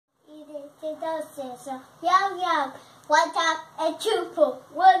Young, young, one top and two pool.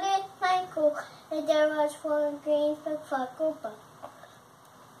 One in my cool, and there was four green spectacle.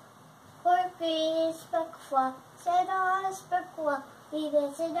 Four green spectacle, said on spectacle,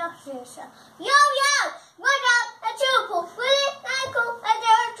 even said upstairs. Young, young, one top and two pool. One in my cool, and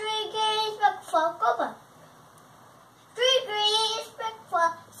there were three green spectacle. Three green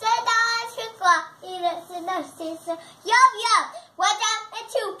spectacle, said on spectacle, even said upstairs. Young, young, one top and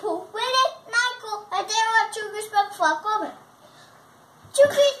two pool. And there were two green spectacle. Two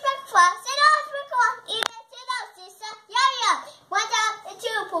green spectacle, said on spectacle, even said upstairs. Young, young, one top and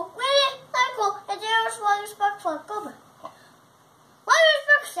two pool. And there was one green spectacle. One green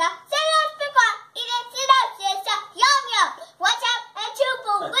spectacle, said on spectacle, even said upstairs. Young, young, one top and two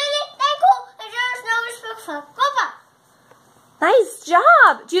pool. And there was no green spectacle. Nice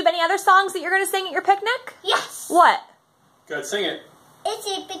job. Do you have any other songs that you're going to sing at your picnic? Yes. What? Good, sing it. It's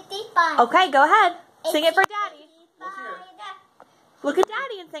a 55. Okay, go ahead. Sing it for Daddy. Look here. Look at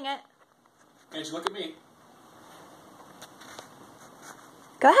Daddy and sing it. Angie, look at me.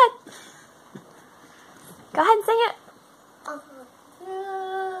 Go ahead. Go ahead and sing it.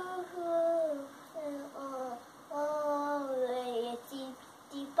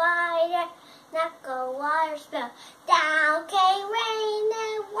 Not go water spill. Down came rain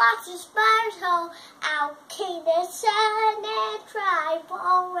and washed the spider's hole. Out came the sun and dried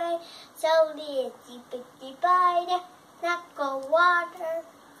away. So the itty bitty spider, not go water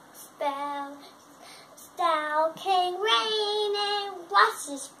spell. Down came rain and washed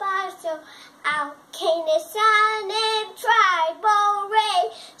the spider's hole. Out came the sun and dried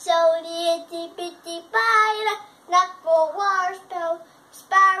away. So the itty bitty spider, not go water spell.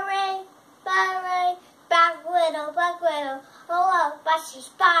 Spider, back widow, oh, but she's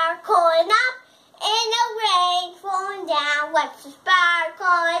sparkling up in the rain, falling down. Watch the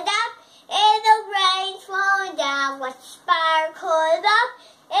sparkling up in the rain, falling down. Watch the sparkling up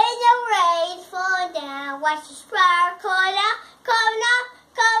in the rain, falling down. Watch the sparkling up, coming up.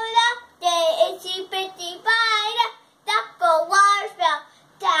 There is a pretty spider, that go water spell.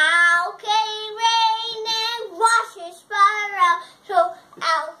 Down came rain and washed the spider out. So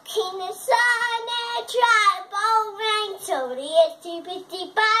out came the sun and tried to rain. So the itty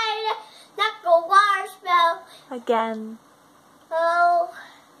bitty spider, not go water spell. Again. Oh,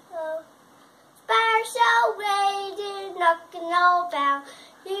 spider so waiting, knocking all about.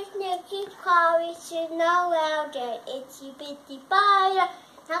 This Nicky Corey should know out there. Itty bitty spider,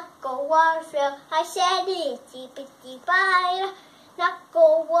 not go water spell. I said itty bitty spider, not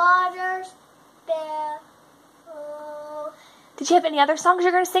go water spell. Oh. Did you have any other songs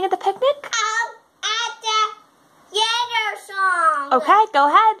you're going to sing at the picnic? At the Yetter song. Okay, go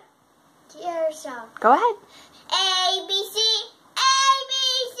ahead. Yetter song. Go ahead. A, B, C, E,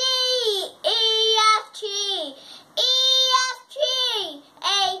 F, G, H,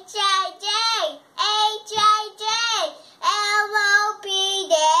 I, J, L, O, P,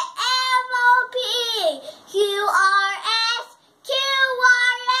 Q, R, S, T,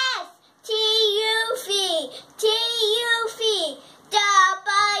 U, V,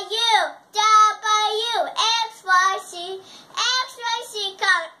 W, X, Y, Z,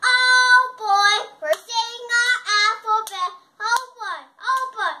 come. Oh boy, we're singing our alphabet. Oh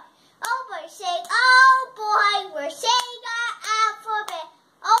boy, sing. Oh boy, we're singing our alphabet.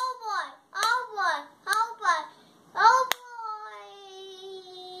 Oh boy.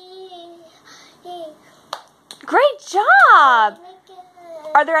 Great job.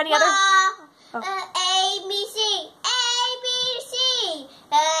 Are there any other? A, B, C,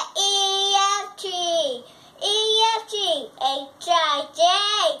 E, F, G, H, I, J,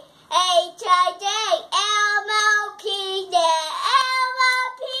 L, O, P,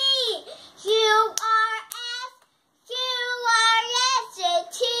 Q, R, S,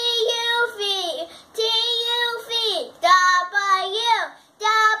 T, U, V, W,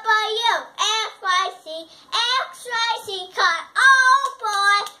 X, Y, Z, cut. Oh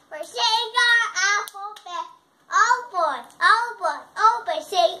boy, we're singing our alphabet. Oh boy,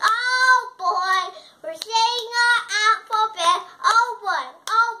 sing. Oh boy, we're singing our alphabet. Oh boy.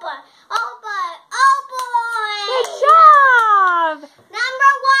 Good job.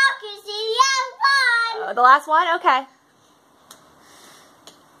 Number 1 is the young one. The last one? Okay.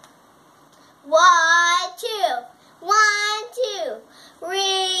 1, 2,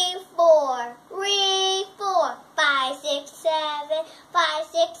 3, 4, 5, 6, 7,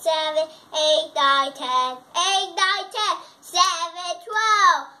 8, 9, 10, 7,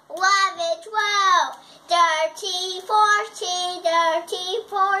 12, 11, 12, 13, 14,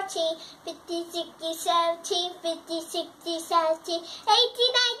 15, 16, 17,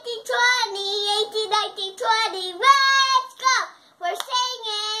 18, 19, 20.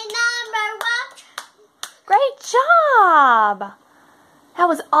 job. That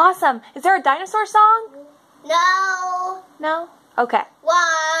was awesome. Is there a dinosaur song? No. No? Okay. 1,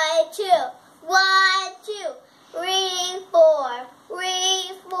 2, 1, 2, 3, 4,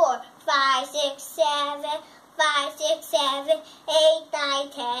 3, 4, 5, 6, 7, 5, 6, 7, 8, 9,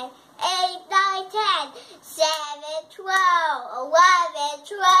 10, 8, 9, 10, 7, 12, 11,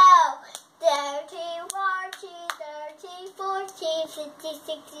 12, 13, 14, 14, 15,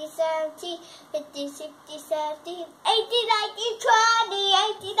 16, 17, 15, 16, 17, 18, 19, 20,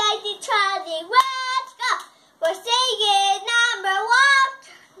 18, 19, 20. Let's go! We're singing number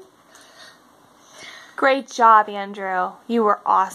 1. Great job, Andrew. You were awesome.